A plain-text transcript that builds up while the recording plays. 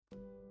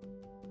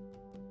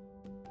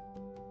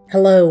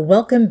Hello,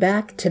 welcome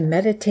back to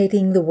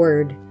Meditating the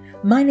Word.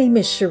 My name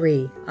is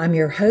Cherie. I'm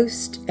your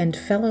host and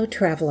fellow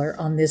traveler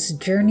on this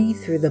journey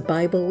through the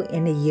Bible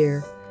in a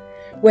year.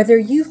 Whether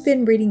you've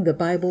been reading the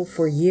Bible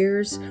for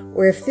years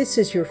or if this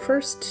is your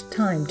first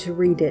time to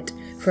read it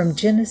from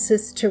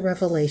Genesis to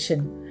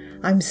Revelation,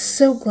 I'm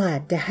so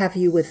glad to have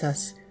you with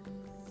us.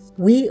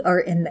 We are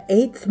in the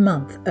 8th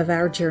month of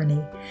our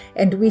journey,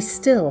 and we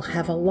still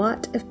have a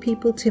lot of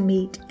people to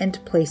meet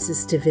and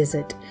places to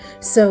visit.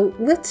 So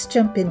let's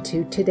jump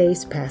into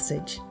today's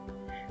passage.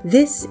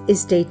 This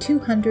is day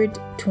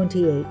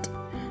 228.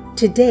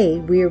 Today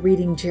we are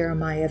reading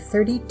Jeremiah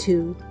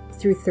 32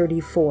 through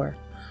 34.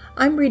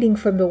 I'm reading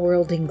from the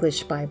World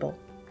English Bible.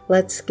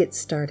 Let's get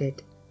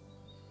started.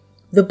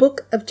 The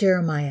book of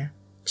Jeremiah,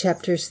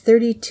 chapters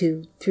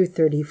 32 through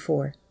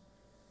 34.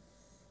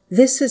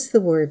 This is the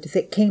word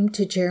that came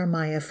to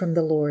Jeremiah from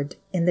the Lord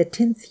in the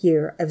 10th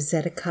year of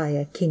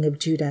Zedekiah, king of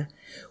Judah,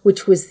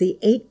 which was the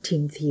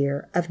 18th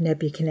year of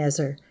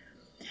Nebuchadnezzar.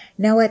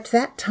 Now at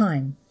that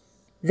time,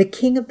 the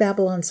king of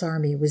Babylon's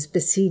army was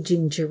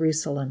besieging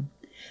Jerusalem.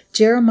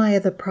 Jeremiah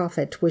the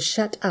prophet was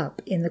shut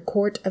up in the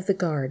court of the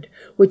guard,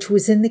 which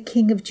was in the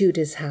king of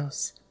Judah's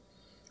house.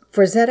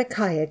 For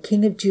Zedekiah,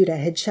 king of Judah,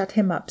 had shut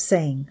him up,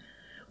 saying,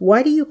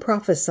 "Why do you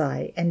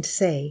prophesy and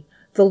say,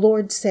 'The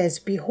Lord says,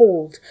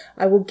 Behold,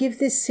 I will give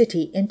this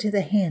city into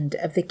the hand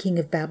of the king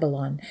of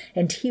Babylon,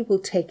 and he will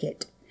take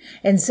it.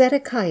 And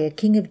Zedekiah,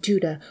 king of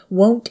Judah,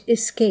 won't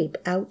escape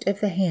out of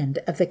the hand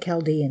of the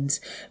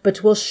Chaldeans,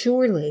 but will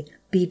surely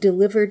be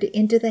delivered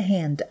into the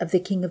hand of the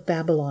king of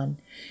Babylon,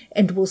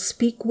 and will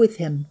speak with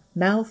him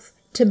mouth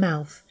to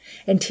mouth,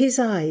 and his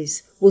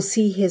eyes will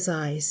see his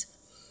eyes.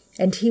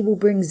 And he will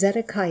bring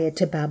Zedekiah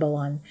to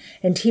Babylon,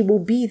 and he will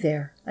be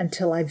there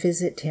until I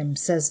visit him,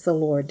 says the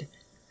Lord.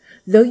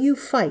 Though you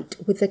fight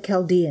with the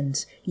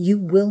Chaldeans, you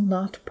will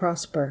not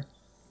prosper."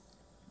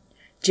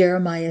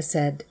 Jeremiah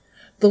said,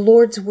 "The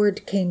Lord's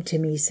word came to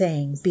me,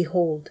 saying,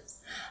 Behold,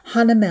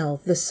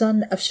 Hanamel, the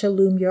son of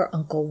Shallum your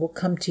uncle, will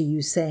come to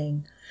you,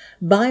 saying,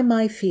 Buy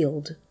my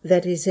field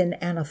that is in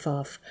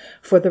Anathoth,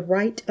 for the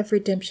right of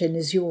redemption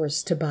is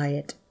yours to buy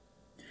it."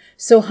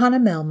 So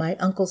Hanamel, my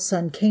uncle's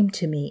son, came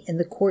to me in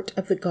the court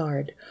of the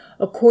guard,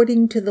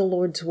 according to the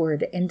Lord's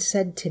word, and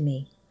said to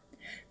me,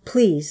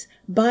 "Please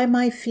buy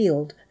my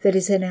field that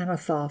is in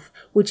Anathoth,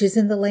 which is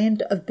in the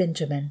land of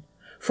Benjamin,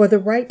 for the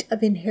right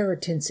of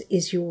inheritance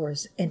is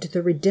yours, and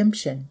the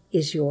redemption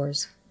is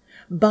yours.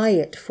 Buy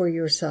it for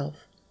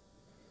yourself."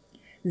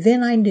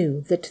 Then I knew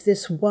that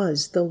this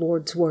was the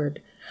Lord's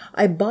word.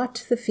 I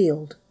bought the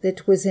field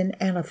that was in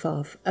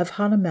Anathoth of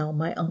Hanamel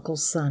my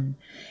uncle's son,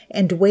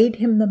 and weighed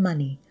him the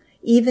money,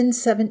 even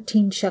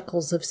 17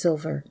 shekels of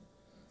silver.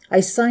 I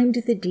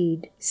signed the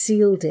deed,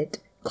 sealed it,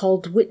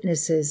 called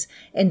witnesses,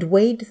 and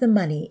weighed the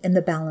money in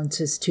the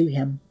balances to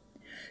him.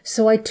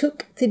 So I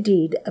took the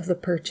deed of the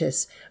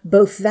purchase,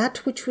 both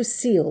that which was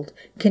sealed,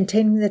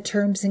 containing the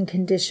terms and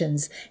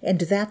conditions, and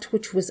that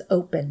which was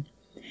open.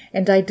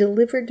 And I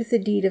delivered the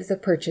deed of the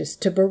purchase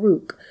to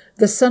Baruch,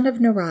 the son of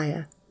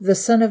Neriah, the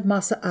son of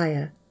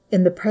Maaseiah,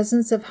 in the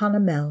presence of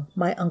Hanamel,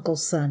 my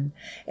uncle's son,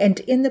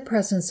 and in the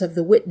presence of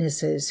the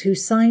witnesses who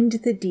signed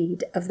the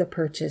deed of the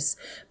purchase,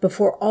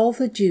 before all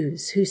the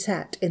Jews who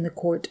sat in the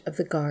court of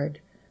the guard.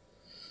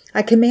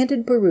 I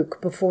commanded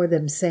Baruch before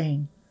them,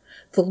 saying,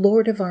 "The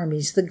Lord of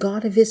armies, the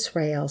God of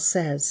Israel,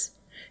 says,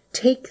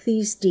 Take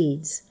these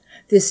deeds,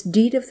 this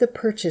deed of the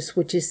purchase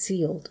which is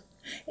sealed,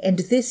 and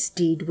this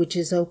deed which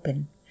is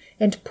open,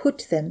 and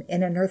put them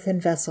in an earthen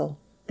vessel,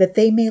 that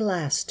they may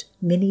last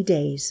many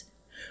days.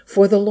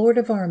 For the Lord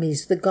of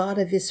armies, the God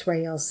of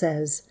Israel,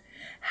 says,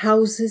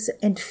 Houses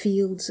and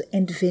fields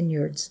and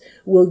vineyards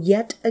will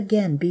yet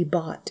again be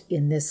bought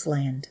in this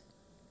land."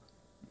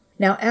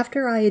 Now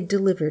after I had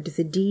delivered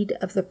the deed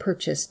of the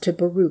purchase to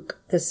Baruch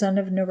the son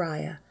of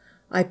Neriah,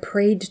 I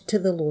prayed to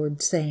the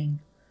Lord,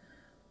 saying,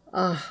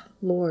 "Ah,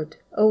 Lord,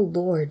 O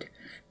Lord,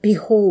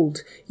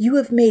 behold, you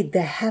have made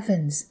the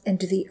heavens and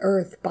the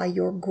earth by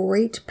your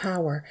great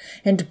power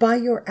and by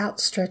your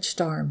outstretched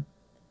arm.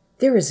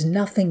 There is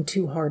nothing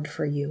too hard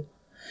for you.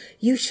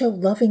 You show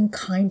loving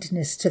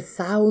kindness to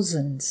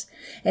thousands,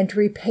 and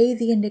repay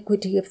the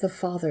iniquity of the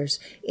fathers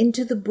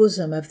into the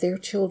bosom of their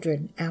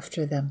children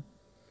after them.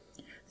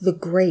 The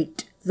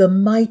great, the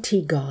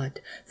mighty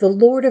God, the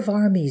Lord of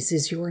armies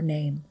is your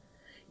name,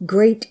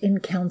 great in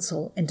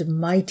counsel and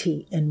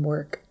mighty in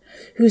work,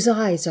 whose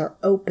eyes are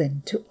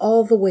open to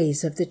all the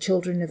ways of the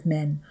children of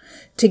men,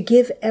 to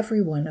give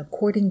everyone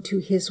according to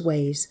his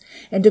ways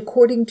and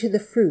according to the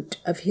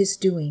fruit of his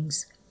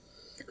doings,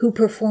 who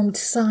performed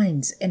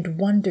signs and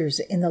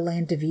wonders in the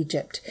land of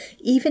Egypt,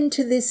 even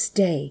to this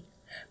day,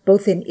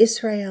 both in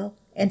Israel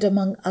and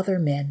among other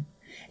men,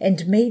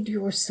 and made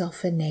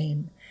yourself a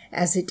name,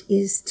 as it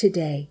is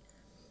today,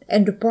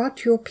 and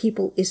brought your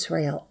people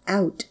Israel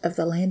out of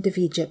the land of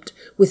Egypt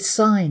with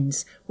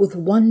signs, with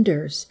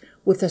wonders,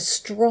 with a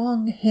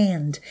strong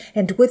hand,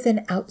 and with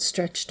an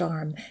outstretched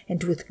arm,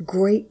 and with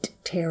great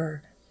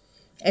terror,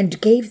 and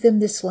gave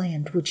them this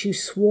land which you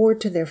swore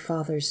to their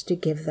fathers to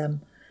give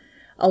them,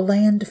 a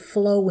land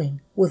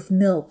flowing with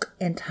milk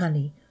and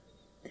honey.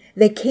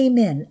 They came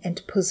in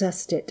and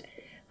possessed it,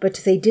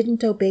 but they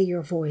didn't obey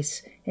your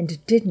voice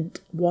and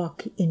didn't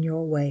walk in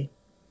your way.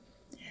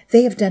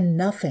 They have done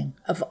nothing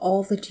of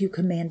all that you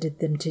commanded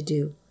them to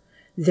do.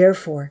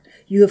 Therefore,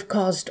 you have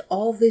caused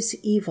all this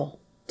evil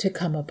to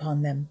come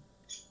upon them.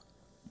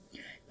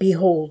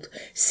 Behold,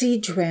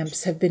 siege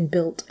ramps have been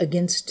built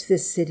against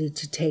this city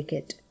to take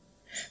it.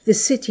 The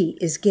city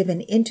is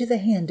given into the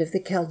hand of the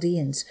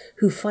Chaldeans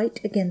who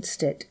fight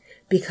against it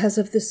because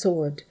of the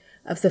sword,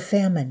 of the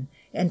famine,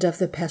 and of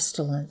the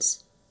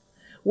pestilence.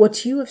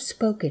 What you have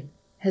spoken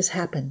has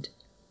happened.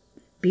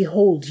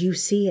 Behold, you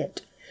see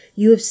it.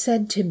 You have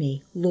said to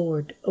me,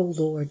 Lord, O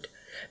Lord,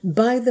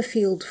 buy the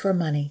field for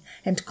money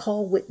and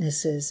call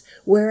witnesses,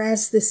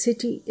 whereas the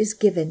city is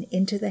given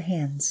into the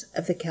hands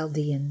of the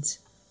Chaldeans.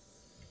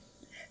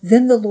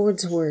 Then the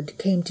Lord's word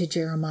came to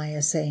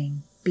Jeremiah,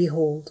 saying,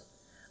 Behold,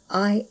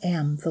 I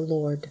am the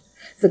Lord,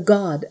 the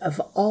God of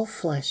all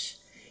flesh.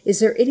 Is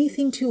there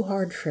anything too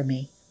hard for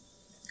me?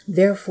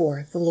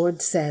 Therefore the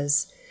Lord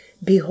says,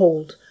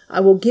 Behold, I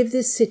will give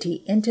this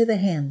city into the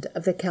hand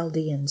of the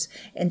Chaldeans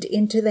and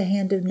into the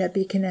hand of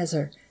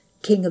Nebuchadnezzar,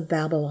 king of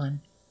Babylon,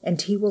 and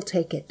he will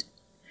take it.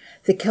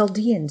 The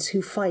Chaldeans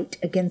who fight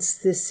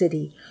against this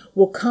city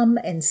will come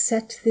and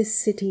set this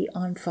city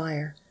on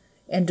fire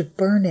and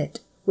burn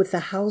it with the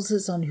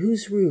houses on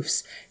whose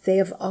roofs they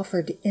have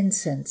offered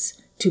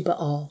incense to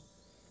Baal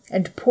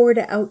and poured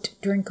out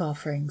drink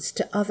offerings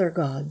to other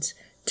gods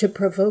to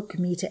provoke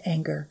me to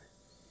anger.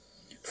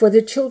 For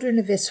the children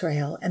of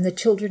Israel and the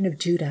children of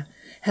Judah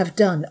have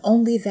done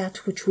only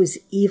that which was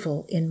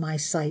evil in my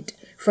sight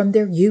from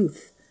their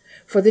youth.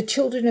 For the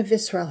children of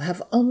Israel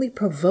have only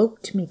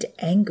provoked me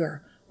to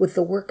anger with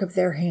the work of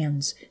their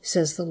hands,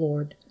 says the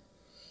Lord.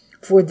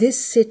 For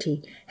this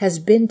city has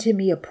been to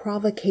me a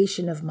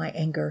provocation of my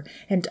anger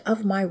and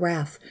of my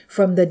wrath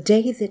from the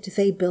day that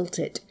they built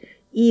it,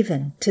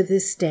 even to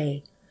this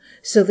day,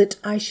 so that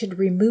I should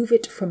remove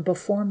it from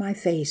before my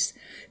face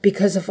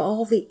because of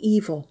all the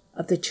evil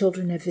of the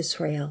children of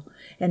Israel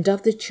and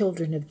of the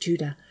children of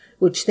Judah,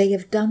 which they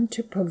have done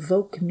to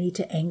provoke me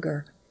to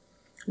anger.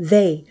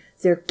 They,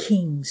 their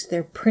kings,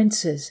 their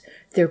princes,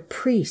 their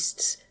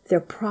priests,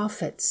 their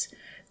prophets,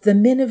 the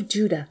men of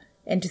Judah,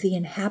 and the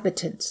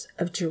inhabitants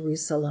of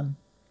Jerusalem.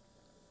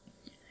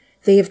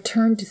 They have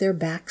turned their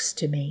backs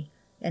to me,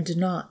 and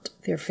not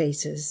their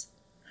faces.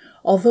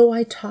 Although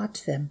I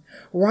taught them,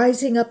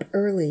 rising up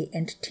early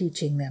and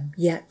teaching them,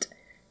 yet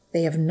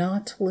they have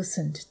not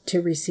listened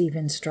to receive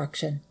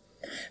instruction.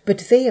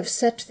 But they have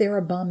set their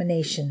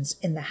abominations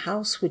in the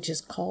house which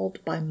is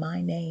called by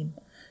my name,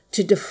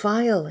 to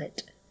defile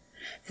it.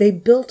 They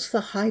built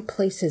the high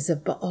places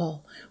of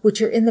Baal,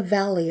 which are in the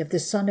valley of the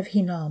son of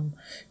Hinnom,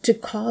 to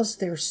cause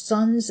their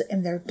sons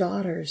and their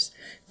daughters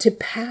to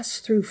pass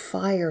through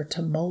fire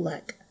to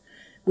Molech,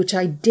 which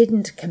I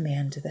didn't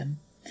command them.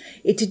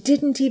 It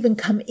didn't even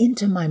come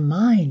into my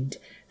mind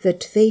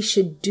that they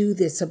should do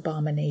this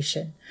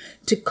abomination,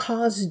 to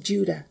cause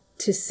Judah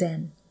to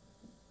sin.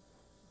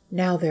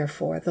 Now,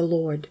 therefore, the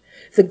Lord,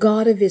 the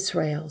God of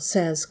Israel,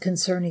 says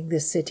concerning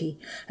this city,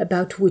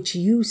 about which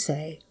you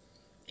say,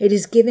 It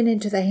is given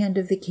into the hand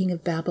of the king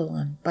of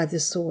Babylon by the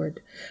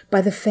sword,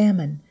 by the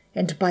famine,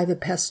 and by the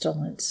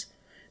pestilence.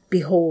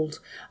 Behold,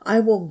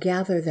 I will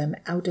gather them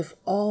out of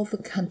all the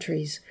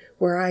countries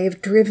where I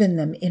have driven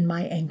them in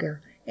my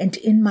anger, and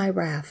in my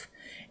wrath,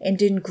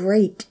 and in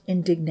great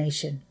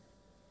indignation.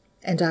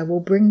 And I will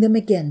bring them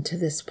again to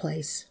this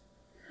place.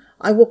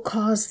 I will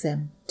cause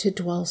them to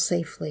dwell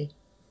safely.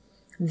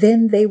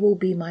 Then they will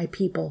be my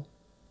people,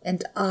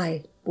 and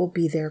I will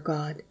be their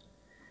God.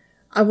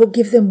 I will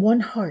give them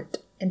one heart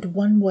and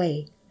one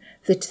way,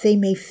 that they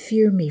may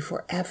fear me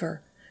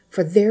forever,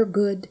 for their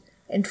good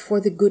and for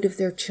the good of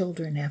their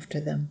children after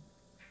them.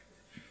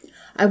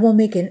 I will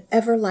make an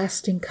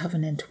everlasting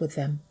covenant with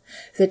them,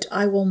 that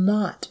I will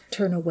not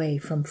turn away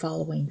from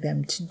following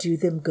them to do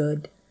them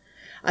good.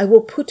 I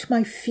will put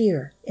my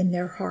fear in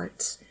their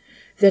hearts,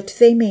 that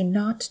they may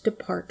not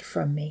depart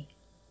from me.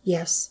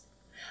 Yes,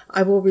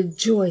 I will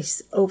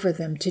rejoice over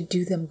them to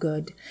do them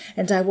good,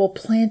 and I will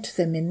plant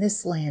them in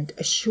this land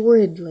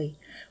assuredly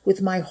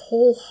with my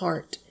whole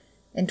heart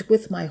and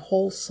with my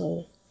whole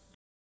soul.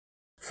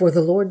 For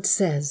the Lord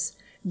says,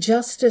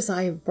 just as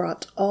I have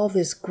brought all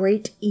this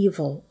great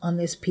evil on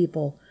this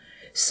people,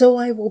 so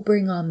I will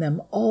bring on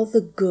them all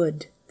the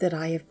good that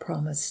I have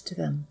promised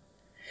them.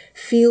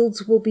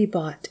 Fields will be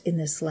bought in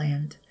this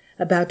land,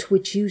 about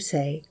which you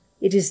say,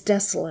 It is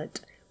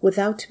desolate,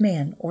 without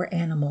man or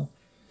animal.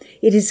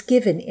 It is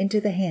given into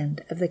the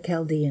hand of the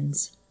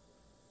Chaldeans.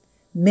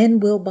 Men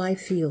will buy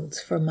fields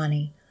for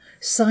money,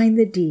 sign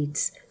the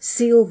deeds,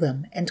 seal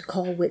them, and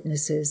call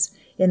witnesses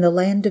in the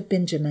land of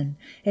Benjamin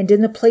and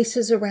in the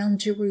places around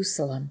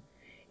Jerusalem,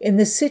 in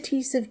the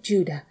cities of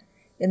Judah,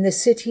 in the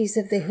cities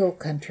of the hill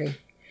country,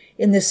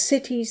 in the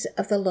cities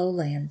of the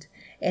lowland,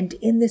 and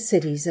in the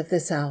cities of the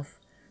south.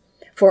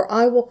 For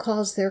I will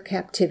cause their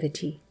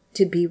captivity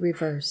to be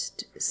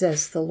reversed,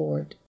 says the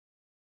Lord.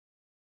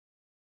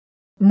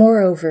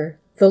 Moreover,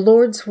 The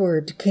Lord's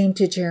word came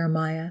to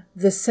Jeremiah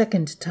the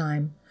second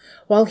time,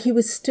 while he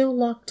was still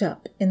locked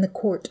up in the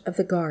court of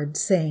the guard,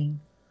 saying,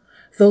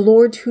 The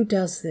Lord who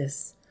does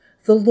this,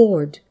 the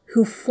Lord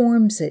who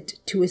forms it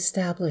to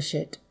establish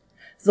it,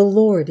 the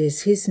Lord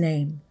is his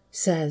name,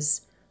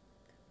 says,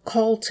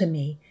 Call to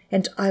me,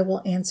 and I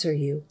will answer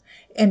you,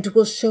 and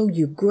will show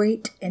you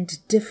great and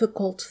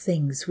difficult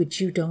things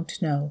which you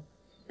don't know.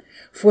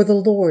 For the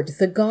Lord,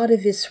 the God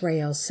of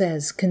Israel,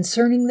 says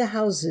concerning the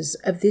houses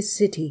of this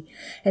city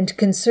and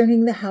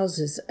concerning the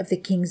houses of the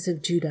kings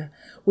of Judah,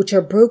 which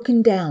are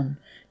broken down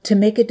to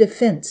make a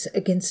defense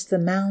against the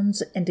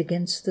mounds and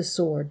against the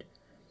sword,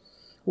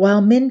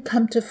 while men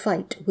come to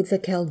fight with the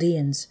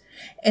Chaldeans,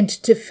 and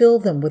to fill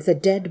them with the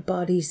dead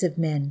bodies of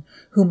men,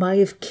 whom I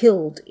have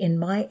killed in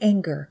my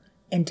anger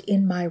and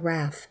in my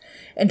wrath,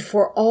 and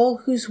for all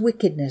whose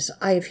wickedness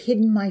I have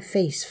hidden my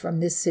face from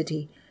this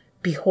city,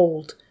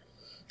 behold,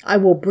 I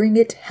will bring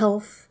it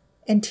health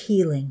and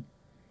healing,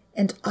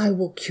 and I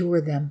will cure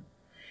them,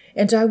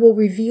 and I will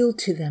reveal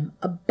to them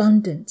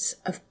abundance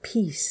of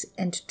peace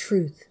and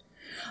truth.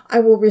 I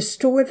will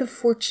restore the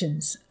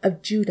fortunes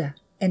of Judah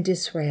and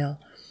Israel,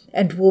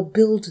 and will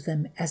build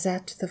them as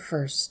at the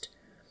first.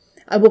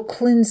 I will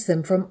cleanse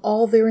them from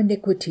all their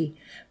iniquity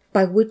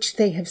by which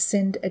they have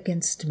sinned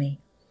against me.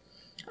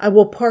 I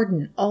will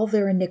pardon all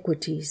their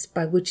iniquities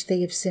by which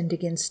they have sinned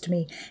against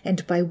me,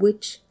 and by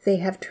which they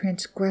have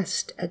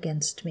transgressed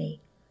against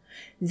me.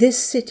 This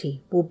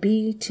city will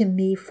be to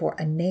me for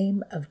a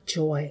name of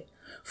joy,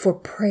 for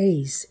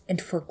praise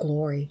and for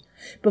glory,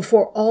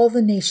 before all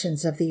the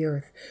nations of the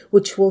earth,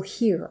 which will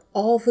hear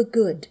all the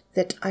good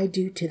that I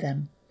do to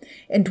them,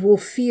 and will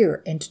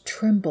fear and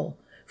tremble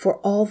for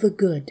all the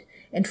good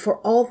and for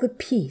all the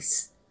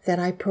peace that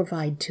I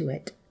provide to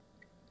it.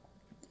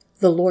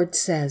 The Lord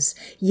says,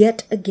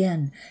 Yet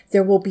again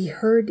there will be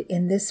heard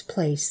in this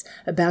place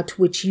about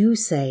which you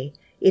say,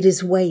 It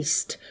is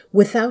waste,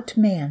 without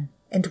man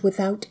and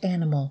without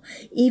animal,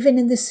 even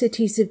in the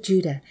cities of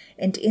Judah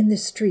and in the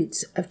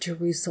streets of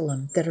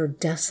Jerusalem that are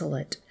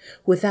desolate,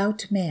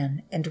 without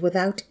man and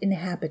without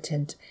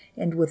inhabitant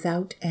and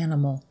without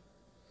animal.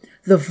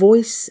 The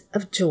voice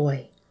of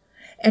joy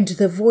and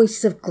the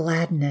voice of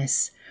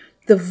gladness,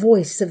 the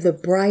voice of the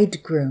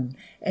bridegroom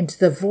and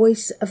the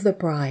voice of the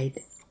bride,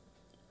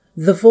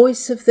 the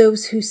voice of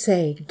those who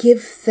say,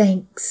 Give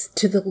thanks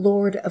to the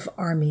Lord of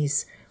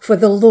armies, for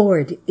the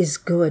Lord is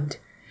good,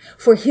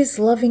 for his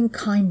loving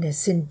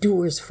kindness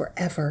endures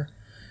forever,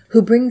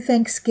 who bring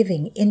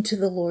thanksgiving into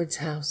the Lord's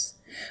house.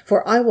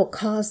 For I will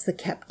cause the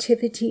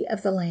captivity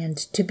of the land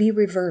to be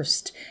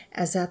reversed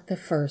as at the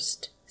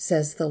first,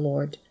 says the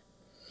Lord.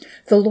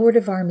 The Lord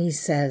of armies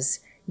says,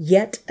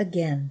 Yet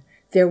again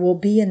there will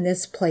be in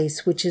this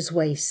place which is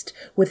waste,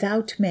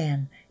 without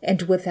man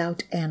and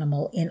without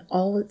animal, in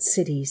all its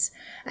cities,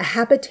 a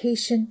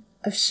habitation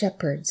of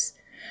shepherds,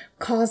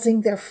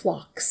 causing their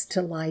flocks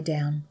to lie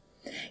down.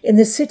 In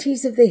the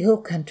cities of the hill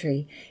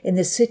country, in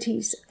the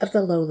cities of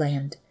the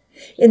lowland,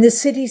 in the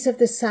cities of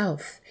the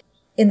south,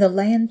 in the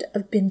land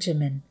of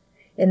Benjamin,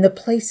 in the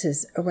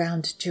places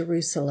around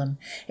Jerusalem,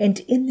 and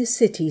in the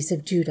cities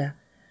of Judah,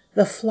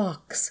 the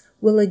flocks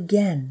will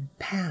again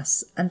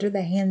pass under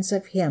the hands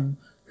of him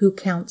who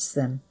counts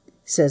them,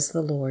 says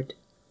the Lord.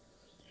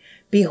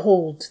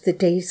 Behold, the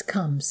days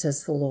come,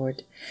 says the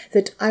Lord,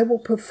 that I will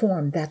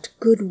perform that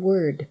good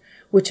word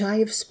which I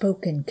have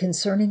spoken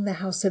concerning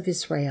the house of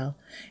Israel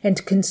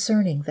and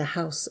concerning the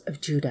house of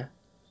Judah.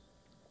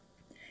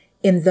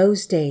 In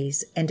those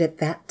days and at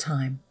that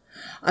time,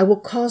 I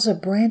will cause a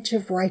branch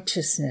of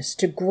righteousness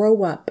to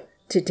grow up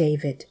to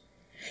David.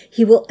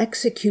 He will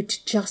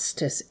execute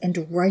justice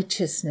and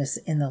righteousness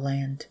in the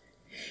land.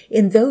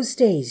 In those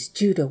days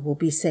Judah will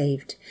be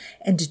saved,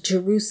 and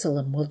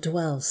Jerusalem will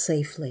dwell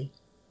safely.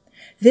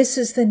 This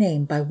is the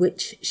name by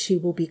which she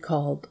will be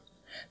called,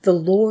 the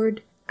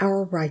Lord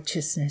our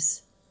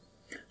righteousness.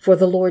 For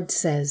the Lord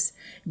says,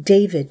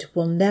 David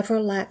will never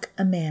lack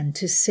a man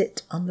to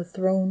sit on the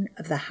throne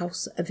of the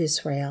house of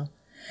Israel.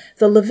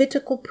 The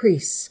Levitical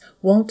priests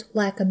won't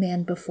lack a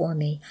man before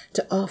me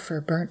to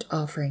offer burnt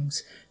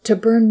offerings, to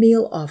burn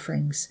meal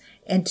offerings,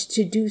 and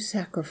to do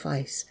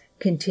sacrifice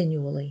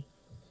continually.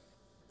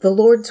 The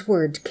Lord's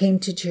word came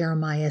to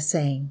Jeremiah,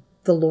 saying,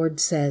 The Lord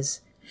says,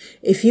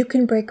 If you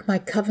can break my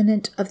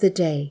covenant of the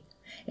day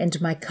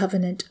and my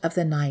covenant of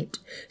the night,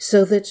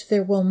 so that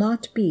there will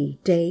not be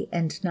day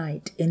and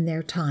night in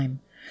their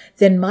time,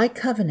 then my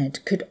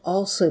covenant could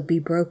also be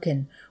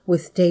broken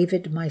with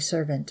David my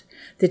servant,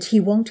 that he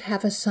won't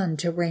have a son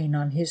to reign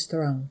on his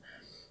throne,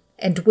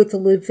 and with the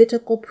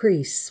Levitical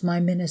priests, my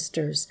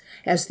ministers,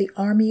 as the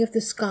army of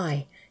the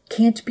sky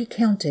can't be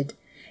counted,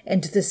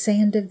 and the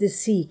sand of the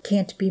sea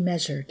can't be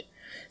measured.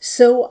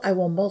 So I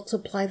will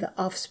multiply the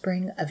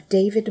offspring of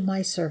David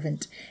my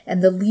servant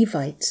and the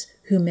Levites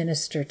who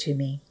minister to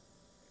me.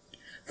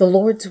 The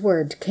Lord's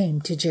word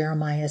came to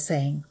Jeremiah,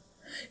 saying,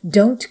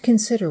 Don't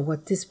consider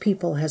what this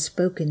people has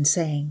spoken,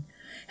 saying,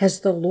 Has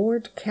the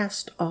Lord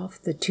cast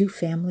off the two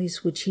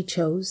families which he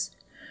chose?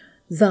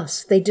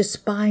 Thus they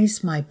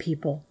despise my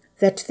people,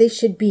 that they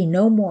should be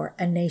no more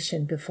a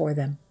nation before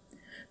them.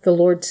 The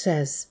Lord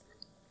says,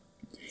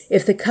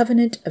 if the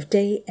covenant of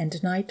day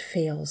and night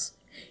fails,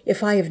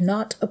 if I have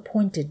not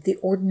appointed the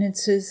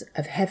ordinances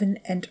of heaven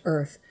and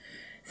earth,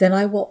 then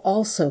I will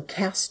also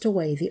cast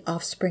away the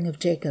offspring of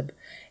Jacob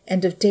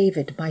and of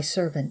David my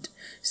servant,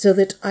 so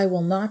that I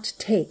will not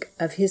take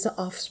of his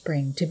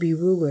offspring to be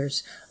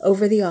rulers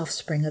over the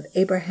offspring of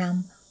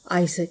Abraham,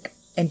 Isaac,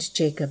 and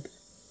Jacob.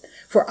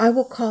 For I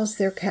will cause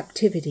their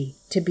captivity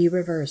to be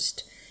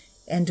reversed,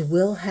 and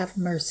will have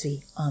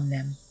mercy on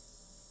them.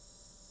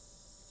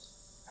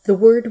 The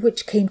word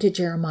which came to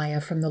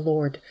Jeremiah from the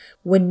Lord,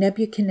 when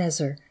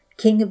Nebuchadnezzar,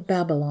 king of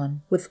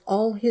Babylon, with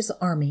all his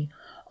army,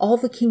 all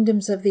the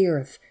kingdoms of the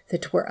earth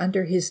that were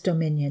under his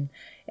dominion,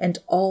 and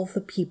all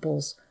the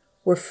peoples,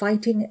 were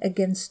fighting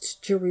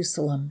against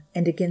Jerusalem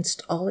and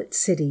against all its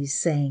cities,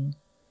 saying,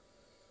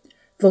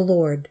 the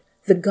Lord,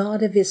 the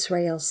God of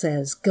Israel,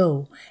 says,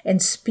 go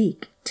and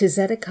speak to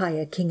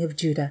Zedekiah king of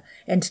Judah,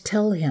 and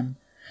tell him,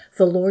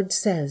 the Lord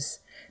says,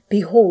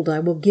 behold, I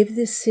will give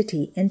this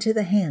city into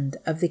the hand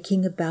of the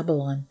king of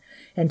Babylon,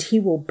 and he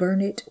will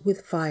burn it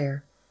with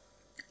fire.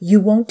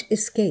 You won't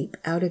escape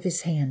out of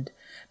his hand,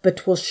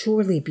 but will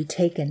surely be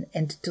taken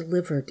and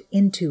delivered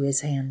into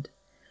his hand.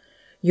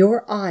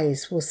 Your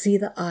eyes will see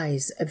the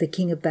eyes of the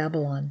king of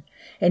Babylon,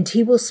 and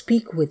he will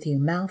speak with you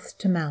mouth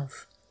to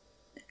mouth.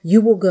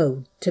 You will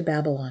go to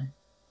Babylon.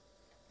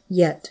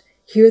 Yet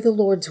hear the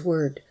Lord's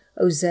word,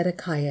 O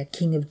Zedekiah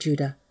king of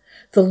Judah.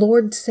 The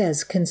Lord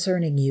says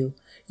concerning you,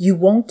 you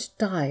won't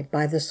die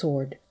by the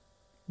sword.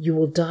 You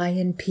will die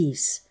in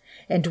peace,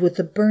 and with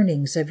the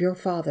burnings of your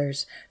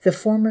fathers, the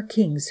former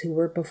kings who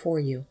were before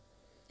you.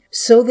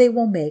 So they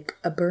will make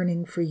a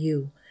burning for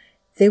you.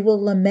 They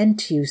will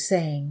lament you,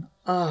 saying,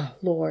 ah,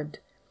 Lord,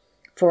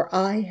 for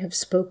I have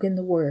spoken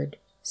the word,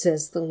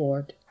 says the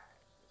Lord.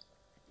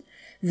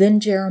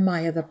 Then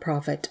Jeremiah the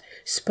prophet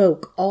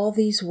spoke all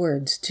these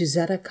words to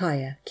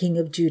Zedekiah, king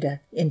of Judah,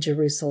 in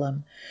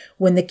Jerusalem,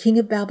 when the king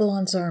of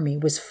Babylon's army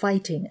was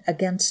fighting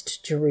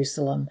against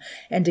Jerusalem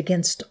and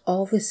against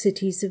all the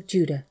cities of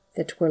Judah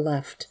that were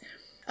left,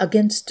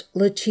 against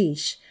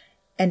Lachish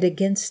and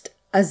against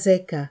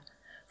Azekah,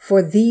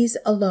 for these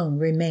alone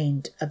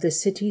remained of the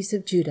cities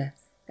of Judah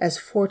as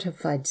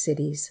fortified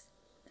cities.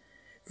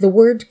 The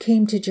word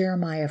came to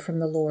Jeremiah from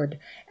the Lord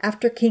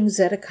after King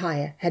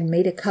Zedekiah had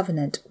made a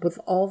covenant with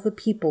all the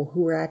people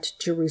who were at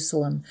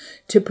Jerusalem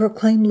to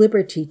proclaim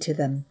liberty to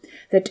them,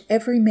 that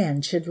every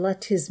man should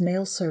let his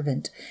male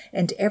servant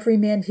and every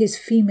man his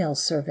female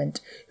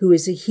servant who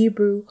is a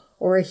Hebrew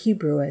or a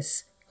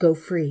Hebrewess go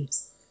free,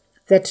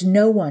 that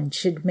no one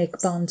should make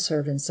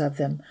bondservants of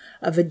them,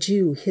 of a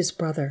Jew his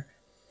brother.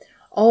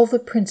 All the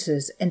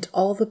princes and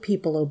all the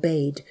people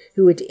obeyed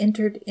who had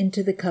entered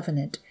into the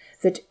covenant,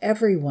 that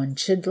everyone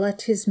should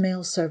let his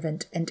male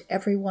servant and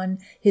everyone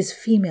his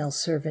female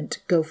servant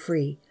go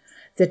free,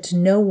 that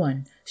no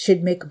one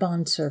should make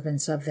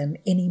bondservants of them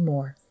any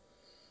more.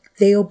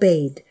 They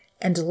obeyed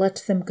and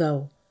let them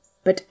go,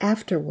 but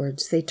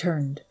afterwards they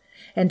turned,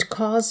 and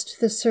caused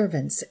the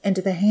servants and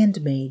the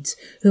handmaids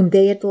whom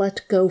they had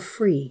let go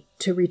free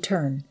to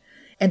return,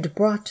 and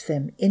brought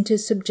them into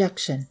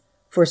subjection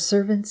for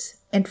servants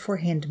and for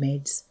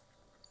handmaids.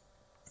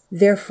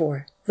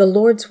 Therefore the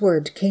Lord's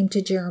word came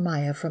to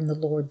Jeremiah from the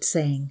Lord,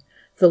 saying,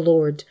 the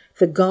Lord,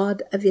 the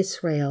God of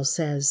Israel,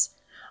 says,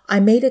 I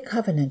made a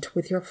covenant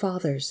with your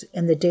fathers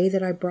in the day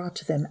that I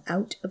brought them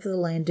out of the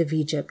land of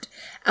Egypt,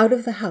 out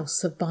of the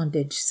house of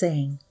bondage,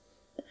 saying,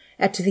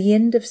 at the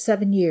end of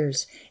 7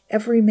 years,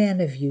 every man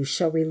of you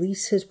shall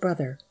release his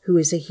brother, who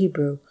is a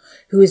Hebrew,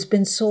 who has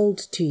been sold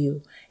to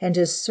you and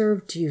has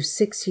served you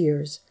 6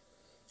 years.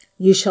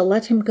 You shall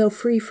let him go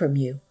free from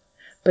you.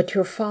 But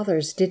your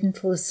fathers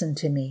didn't listen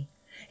to me,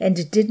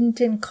 and didn't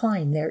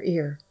incline their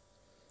ear.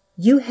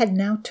 You had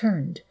now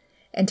turned,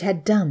 and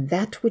had done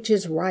that which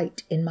is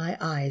right in my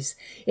eyes,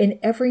 in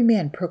every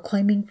man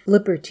proclaiming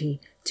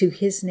liberty to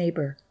his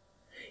neighbor.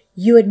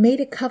 You had made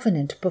a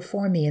covenant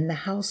before me in the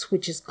house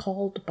which is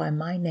called by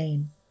my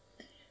name.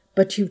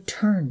 But you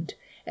turned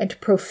and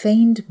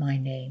profaned my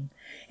name,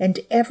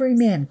 and every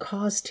man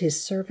caused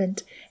his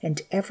servant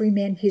and every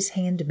man his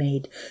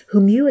handmaid,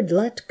 whom you had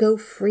let go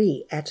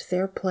free at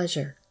their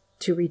pleasure,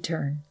 to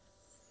return.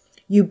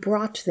 You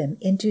brought them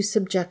into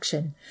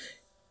subjection,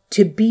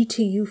 to be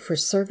to you for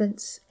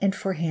servants and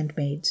for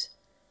handmaids.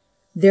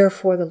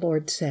 Therefore the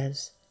Lord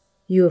says,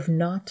 you have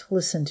not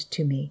listened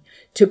to me,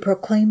 to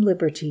proclaim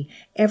liberty,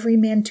 every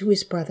man to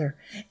his brother,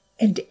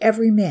 and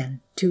every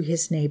man to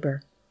his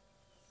neighbor.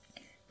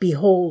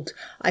 Behold,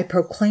 I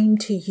proclaim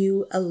to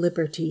you a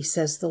liberty,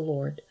 says the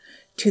Lord,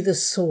 to the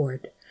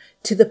sword,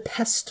 to the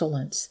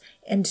pestilence,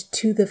 and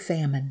to the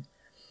famine.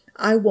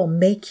 I will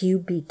make you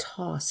be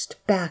tossed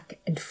back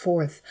and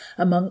forth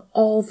among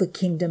all the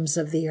kingdoms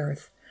of the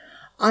earth.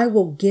 I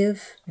will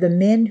give the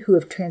men who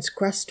have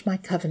transgressed my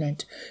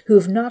covenant, who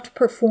have not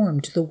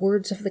performed the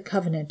words of the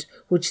covenant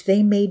which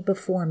they made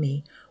before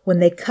me, when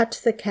they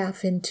cut the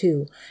calf in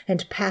two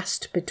and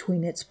passed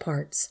between its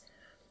parts.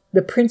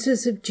 The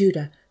princes of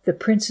Judah, the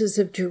princes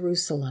of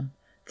Jerusalem,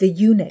 the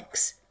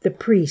eunuchs, the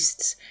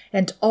priests,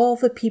 and all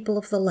the people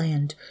of the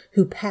land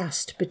who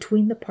passed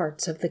between the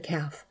parts of the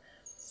calf.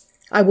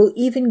 I will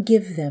even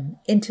give them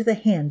into the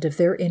hand of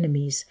their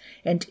enemies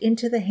and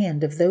into the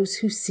hand of those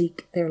who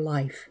seek their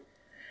life.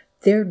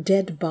 Their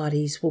dead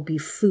bodies will be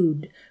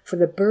food for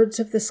the birds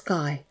of the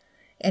sky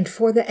and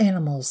for the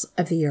animals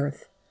of the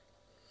earth.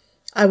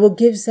 I will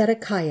give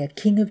Zedekiah,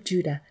 king of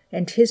Judah,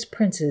 and his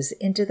princes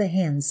into the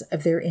hands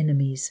of their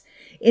enemies,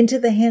 into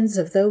the hands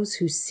of those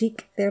who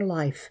seek their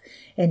life,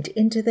 and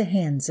into the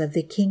hands of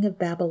the king of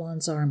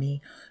Babylon's army,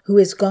 who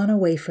is gone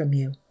away from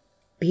you.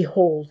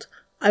 Behold,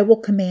 I will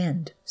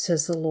command,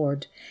 says the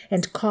Lord,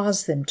 and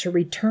cause them to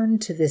return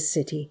to this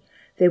city.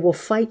 They will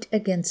fight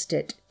against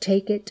it,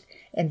 take it,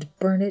 and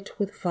burn it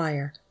with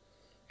fire.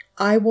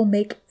 I will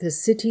make the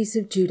cities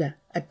of Judah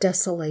a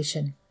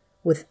desolation,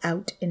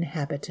 without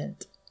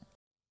inhabitant.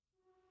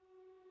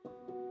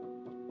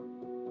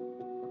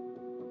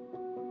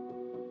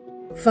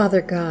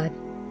 Father God,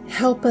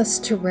 help us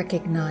to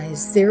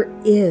recognize there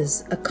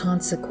is a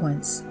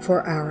consequence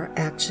for our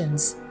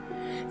actions.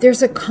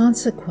 There's a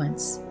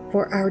consequence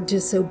for our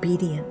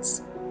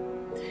disobedience.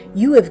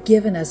 You have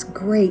given us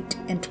great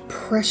and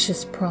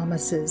precious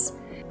promises,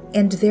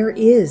 and there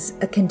is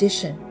a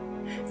condition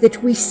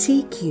that we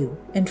seek you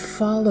and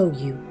follow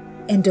you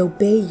and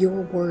obey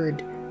your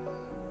word.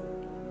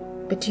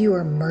 But you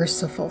are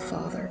merciful,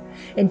 Father,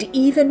 and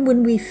even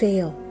when we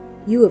fail,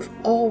 you have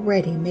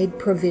already made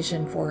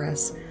provision for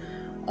us.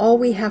 All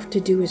we have to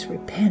do is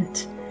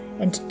repent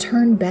and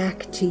turn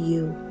back to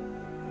you.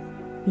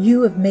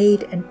 You have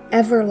made an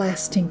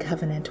everlasting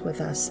covenant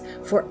with us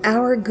for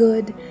our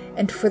good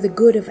and for the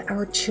good of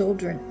our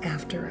children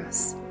after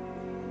us.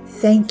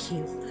 Thank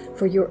you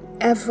for your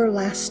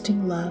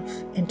everlasting love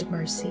and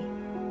mercy.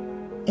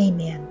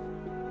 Amen.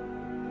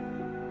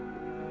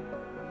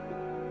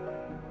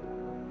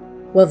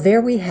 Well,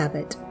 there we have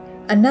it.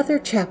 Another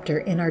chapter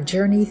in our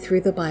journey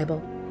through the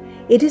Bible.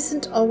 It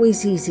isn't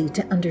always easy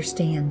to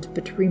understand,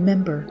 but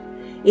remember,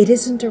 it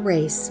isn't a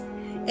race,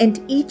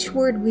 and each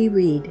word we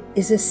read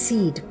is a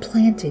seed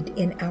planted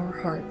in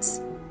our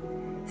hearts.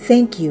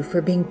 Thank you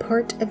for being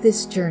part of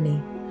this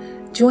journey.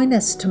 Join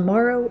us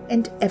tomorrow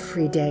and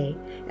every day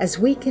as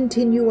we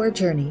continue our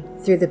journey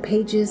through the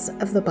pages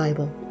of the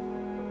Bible.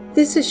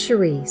 This is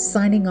Cherie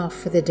signing off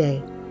for the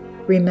day.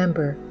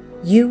 Remember,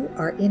 you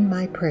are in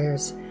my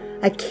prayers.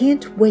 I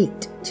can't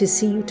wait to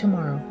see you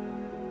tomorrow.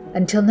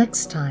 Until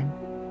next time,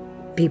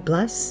 be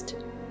blessed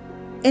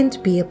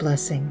and be a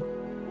blessing.